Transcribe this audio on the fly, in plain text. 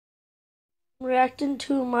reacting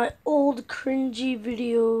to my old cringy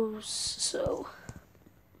videos, so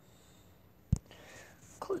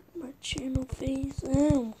click my channel face.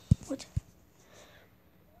 What?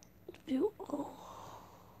 View all.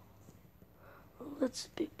 Oh, that's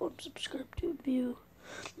big bump. Subscribe to view.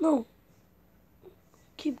 No.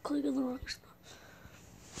 Keep clicking the wrong stuff.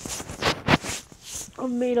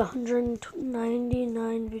 I've made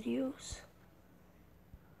 199 videos.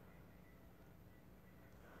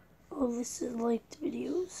 Oh, this is liked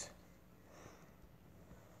videos.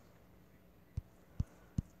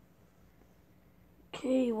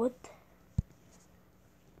 Okay, what?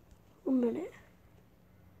 1 minute.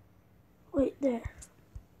 Wait, there.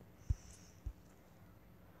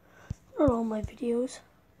 Not all my videos.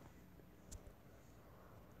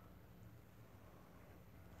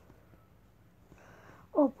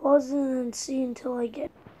 I'll pause it and see until I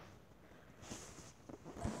get.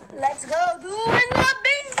 Let's go doing the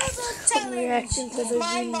bingo challenge. Reacting to the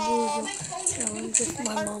bingo challenge with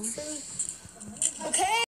my mom.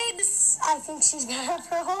 Okay, I think she's gonna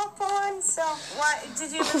throw up on. So what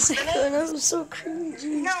did you? Oh my god, I'm so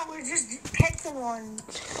cringy. No, we're just picking one.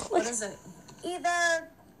 What is it?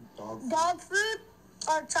 Either dog food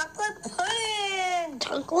or chocolate pudding.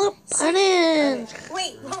 Chocolate pudding.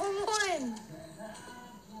 Wait, wrong one.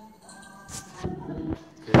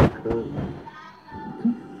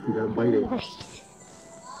 You gotta bite it. Dog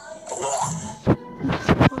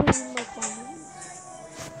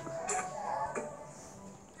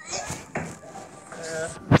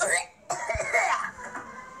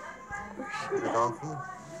food?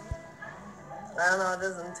 I don't know, it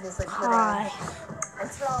doesn't taste like pudding. Hi.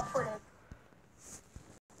 It's raw pudding.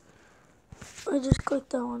 I just clicked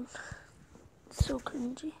that one. It's so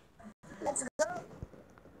cringy. Let's go.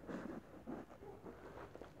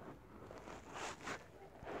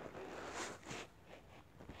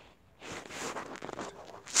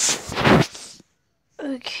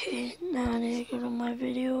 Okay, now I need to go to my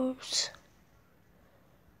videos.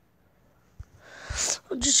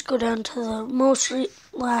 I'll just go down to the most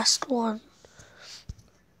last one.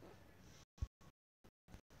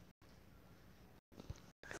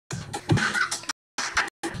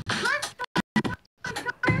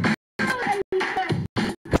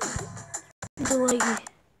 The leggy.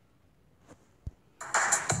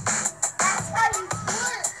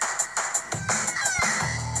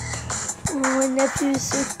 Oh, my nephew is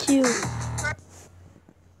so cute.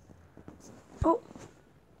 Oh.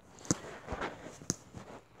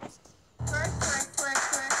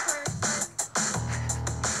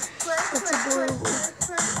 That's adorable.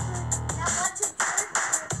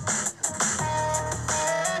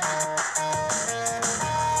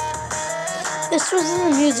 This wasn't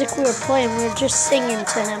the music we were playing, we were just singing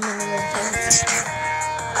to him and we were dancing.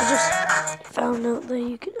 I just found out that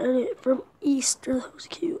you could edit it from Easter. That was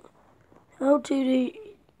cute. How to do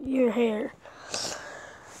your hair.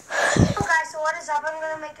 Okay, so what is up? I'm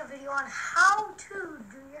going to make a video on how to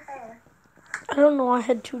do your hair. I don't know, I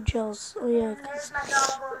had 2 gels. Oh yeah, There's my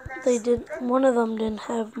dog over there. they didn't. One of them didn't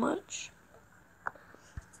have much.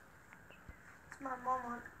 It's my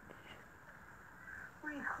mama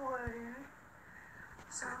recording.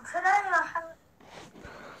 So today I have.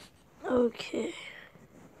 Okay.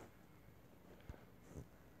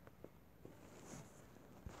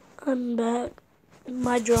 I'm back in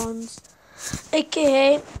my drawings.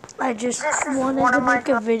 AKA, I just wanted to make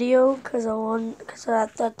a video because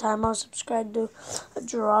at that time I was subscribed to a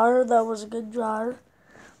drawer that was a good drawer.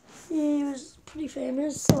 He was pretty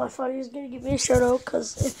famous, so I thought he was going to give me a shout out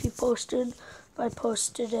because if I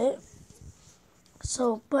posted it.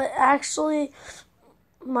 So, but actually,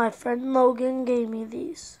 my friend Logan gave me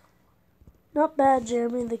these. Not bad,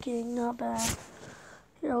 Jeremy the King, not bad.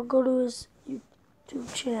 Here, I'll go to his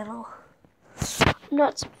YouTube channel. I'm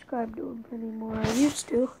not subscribed to him anymore. I used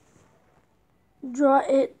to. Draw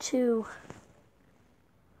It Too.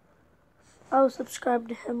 I was subscribed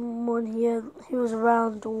to him when he was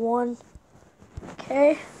around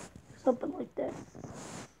 1K, something like that.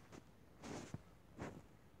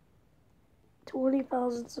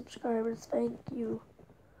 20,000 subscribers. Thank you.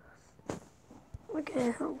 Okay,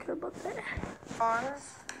 I don't care about that.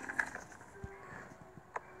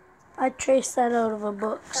 I traced that out of a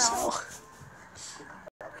book, so.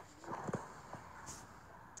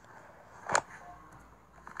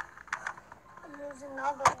 There's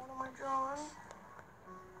another one of my drawings.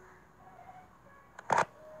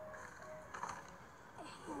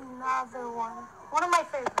 Another one. One of my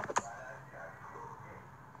favorites.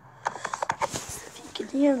 If you can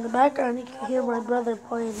hear in the background, you can hear my brother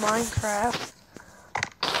playing Minecraft.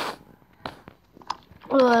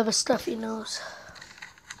 Oh, I have a stuffy nose.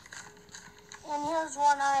 was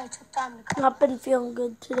one I took time to cut. Not been feeling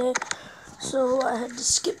good today, so I had to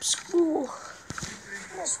skip school.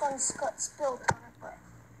 This one's got spilled on it, but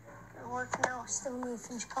it'll work now. Still need to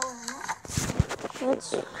finish coloring it.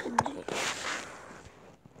 That's cringy.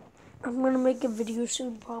 I'm gonna make a video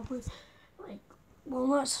soon, probably. Like, well,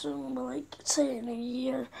 not soon, but like, say in a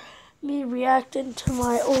year. Me reacting to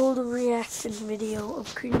my old reaction video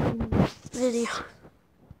of creating video.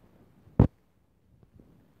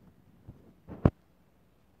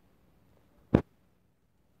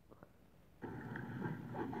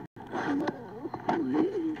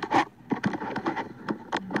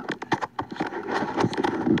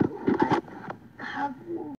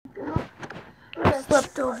 I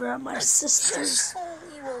slept over at my sister's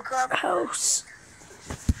house.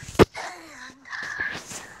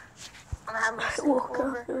 I woke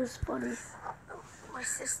up, it was funny. My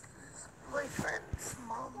sister's boyfriend's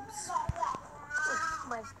mom's.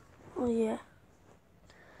 Oh yeah.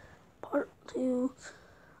 Part 2.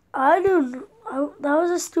 That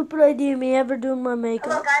was a stupid idea, me ever doing my Hello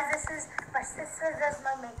makeup. guys, this is my sister does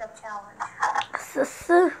my makeup challenge.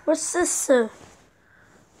 Sister? What's sister?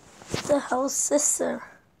 What the hell's sister?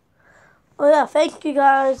 Oh yeah, thank you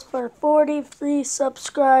guys for 43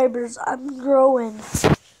 subscribers. I'm growing.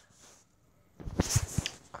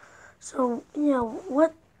 So, yeah,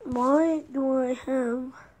 why do I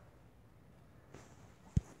have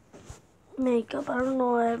makeup? I don't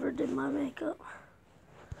know I ever did my makeup.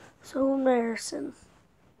 So embarrassing.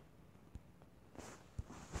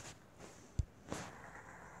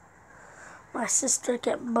 My sister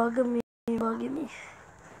kept bugging me.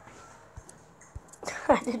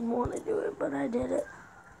 I didn't want to do it, but I did it.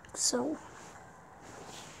 So,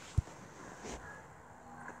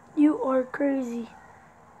 you are crazy.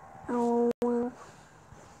 Oh, well.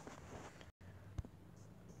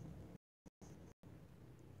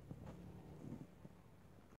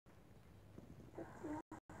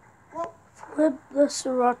 Flip the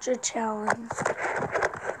sriracha challenge.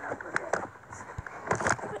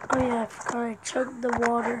 Oh yeah, I forgot I chugged the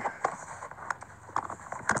water.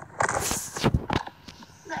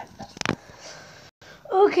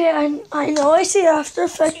 Okay, I know I see After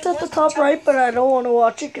Effects at the top right, but I don't want to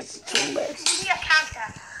watch it because it's too embarrassing. Give me a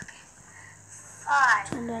countdown. 5,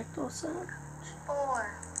 Tryndactyl sound.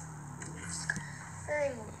 4,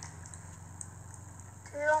 3,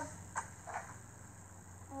 2,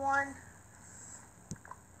 1.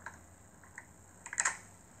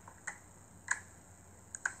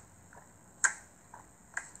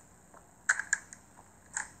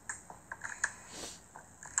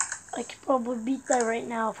 I could probably beat that right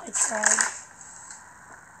now if I tried.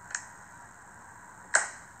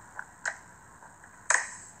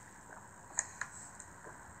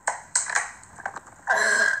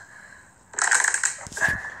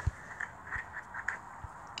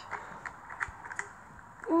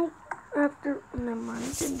 Never mind,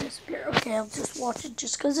 it didn't disappear. Okay, I'll just watch it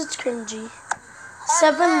just because it's cringy.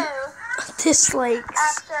 7 dislikes.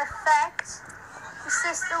 After Effects. The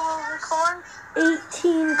sister will record.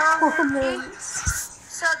 18 comments.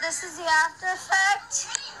 So this is the after effect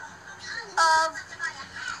of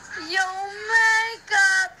your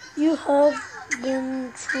makeup. You have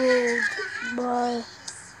been trolled by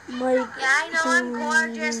Mike. Yeah, I know I'm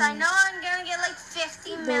gorgeous. I know I'm gonna get like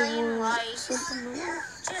 50 million likes.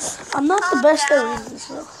 Just I'm not the best at reading,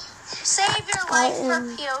 so. Save your life for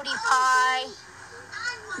PewDiePie.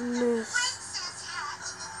 Miss.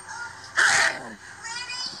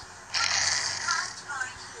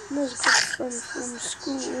 Miss good friend from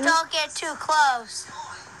school. Don't get too close.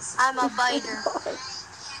 I'm a biter.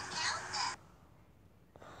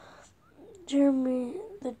 Jeremy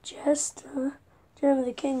the Jester. Jeremy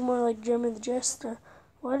the King, more like Jeremy the Jester.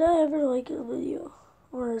 Why did I ever like a video?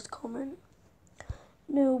 Or his comment?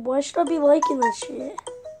 No, why should I be liking this shit?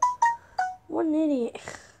 What an idiot.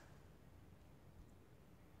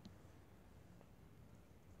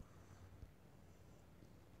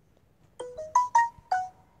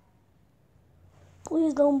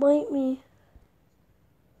 Please don't bite me.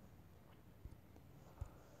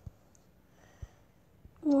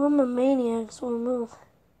 Well, I'm a maniac, so I move.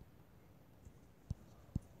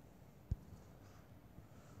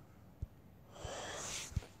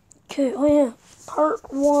 Okay, oh yeah, part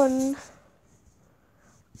 1.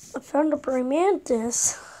 I found a praying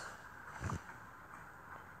mantis.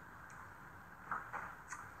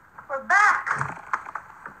 We're back.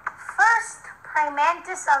 First praying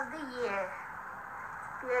mantis of the year.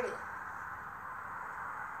 Beauty.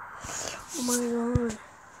 Oh my god.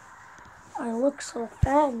 I look so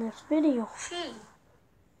fat in this video. She.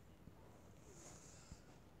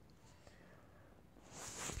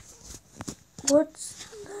 What's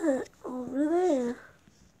that over there?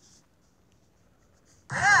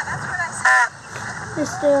 Yeah, that's what I said.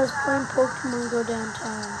 This day I was playing Pokemon Go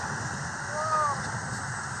downtown.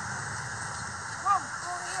 Mom,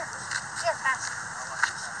 over here. Here, pass.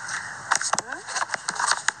 So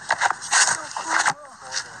cool.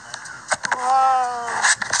 Whoa.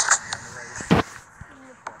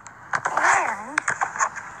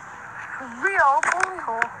 And real bully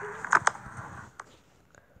hole.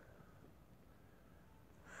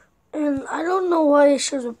 And I don't know why it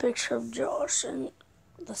shows a picture of Josh in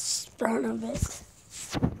the front of it.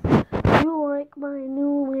 You like my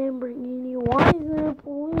new Lamborghini? Why is there a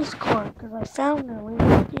police car? Because I found a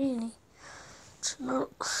Lamborghini. It's not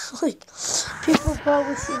like people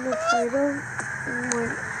probably seen the title and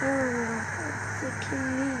went, oh, the King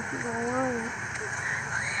Me, he's lying.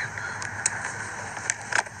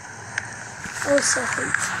 Oh,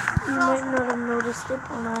 second. You might not have noticed it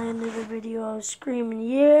when I ended the video. I was screaming,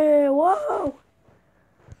 yeah, whoa!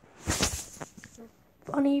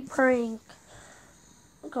 Funny prank.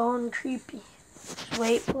 Gone creepy. Just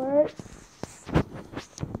wait for it.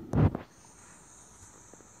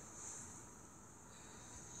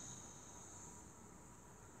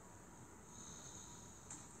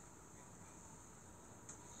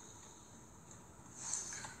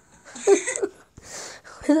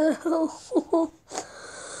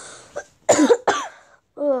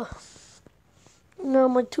 Ugh. Now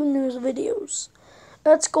my 2 news videos.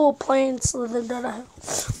 Let's go play and slither down a hill.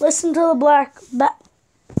 Listen to the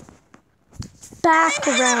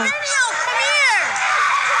background.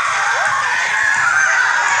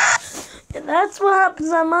 And that's what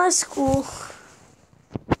happens at my school.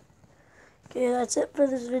 Okay, that's it for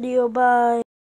this video. Bye.